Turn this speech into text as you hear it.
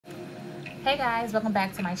Hey guys, welcome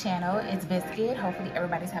back to my channel. It's Biscuit. Hopefully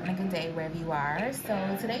everybody's having a good day wherever you are.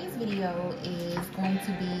 So today's video is going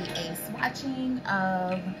to be a swatching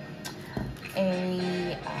of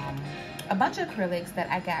a bunch of acrylics that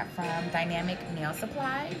I got from Dynamic Nail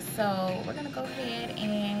Supply. So we're gonna go ahead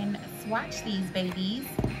and swatch these babies,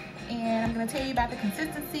 and I'm gonna tell you about the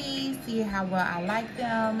consistency, see how well I like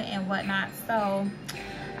them and whatnot. So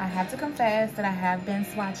I have to confess that I have been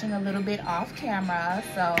swatching a little bit off camera.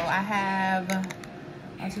 So I have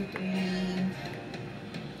 1, 2, 3,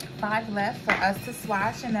 5 left for us to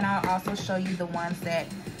swatch, and then I'll also show you the ones that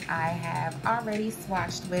I have already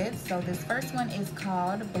swatched with. So this first one is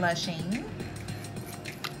called Blushing.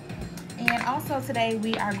 And also today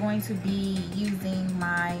we are going to be using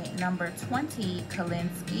my number 20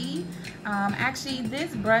 Kolinsky. Actually,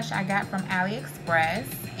 this brush I got from AliExpress,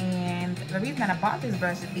 and the reason that I bought this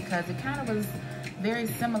brush is because it kind of was very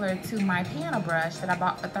similar to my panel brush that I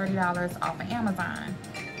bought for $30 off of Amazon.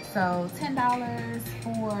 So $10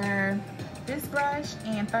 for this brush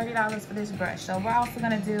and $30 for this brush. So we're also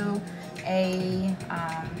gonna do a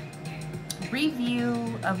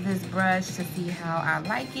review of this brush to see how I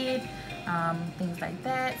like it. Things like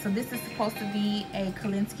that. So this is supposed to be a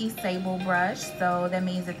Kolinsky sable brush, so that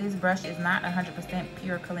means that this brush is not 100%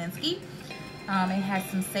 pure Kolinsky. It has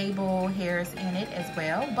some sable hairs in it as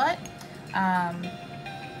well, but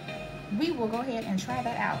we will go ahead and try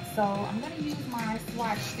that out. So I'm going to use my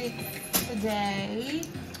swatch sticks today,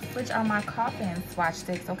 which are my coffin swatch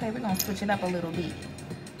sticks. Okay, we're going to switch it up a little bit.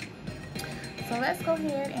 So let's go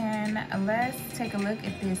ahead and let's take a look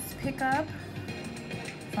at this pickup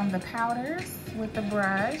from the powders with the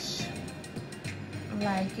brush.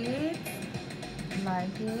 Like it.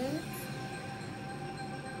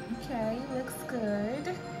 Okay, looks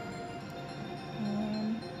good.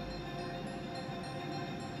 And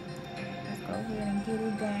let's go ahead and get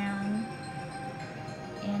it down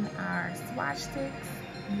in our swatch sticks.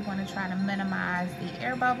 We want to try to minimize the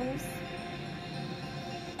air bubbles.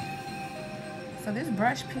 So this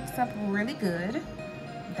brush picks up really good,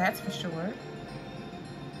 that's for sure.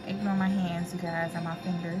 Ignore my hands, you guys, and my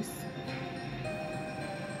fingers.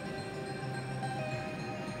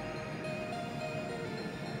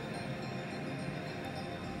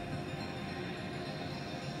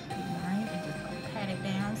 Alright, and just gonna pat it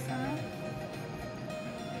down some.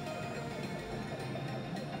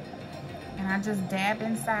 And I just dab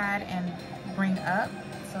inside and bring up,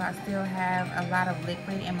 so I still have a lot of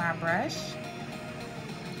liquid in my brush,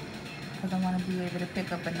 because I want to be able to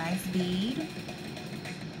pick up a nice bead.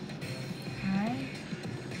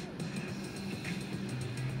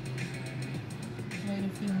 Wait a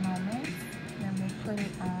few moments, then we'll put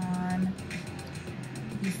it on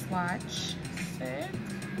the swatch stick,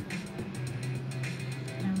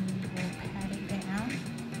 and we will pat it down.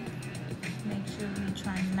 Make sure we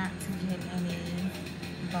try not to get any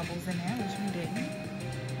bubbles in there, which we didn't.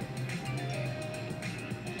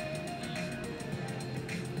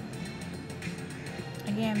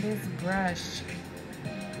 Again, this brush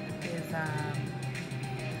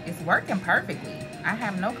is working perfectly. I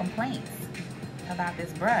have no complaints about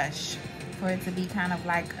this brush. For it to be kind of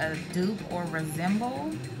like a dupe or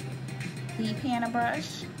resemble the panel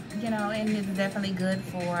brush, you know, and it's definitely good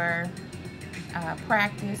for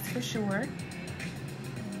practice for sure.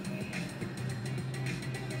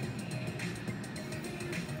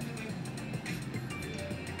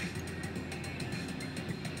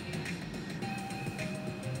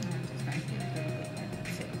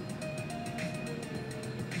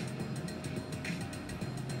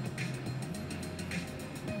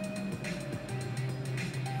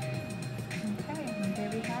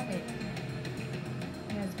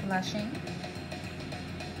 Blushing.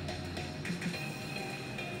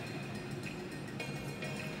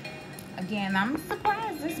 Again, I'm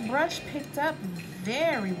surprised this brush picked up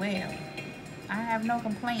very well. I have no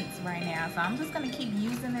complaints right now, so I'm just going to keep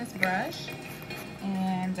using this brush,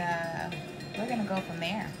 and we're going to go from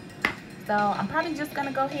there. So I'm probably just going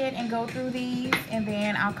to go ahead and go through these, and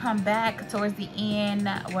then I'll come back towards the end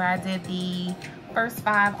where I did the first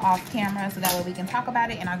 5 off camera, so that way we can talk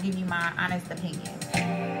about it and I'll give you my honest opinion.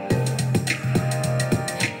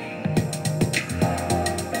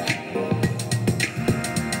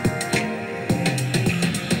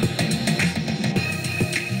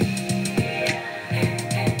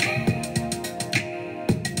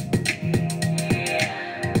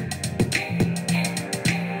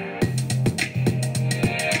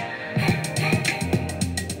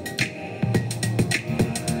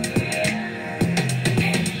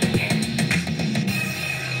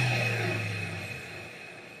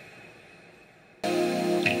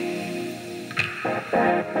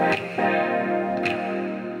 Bye.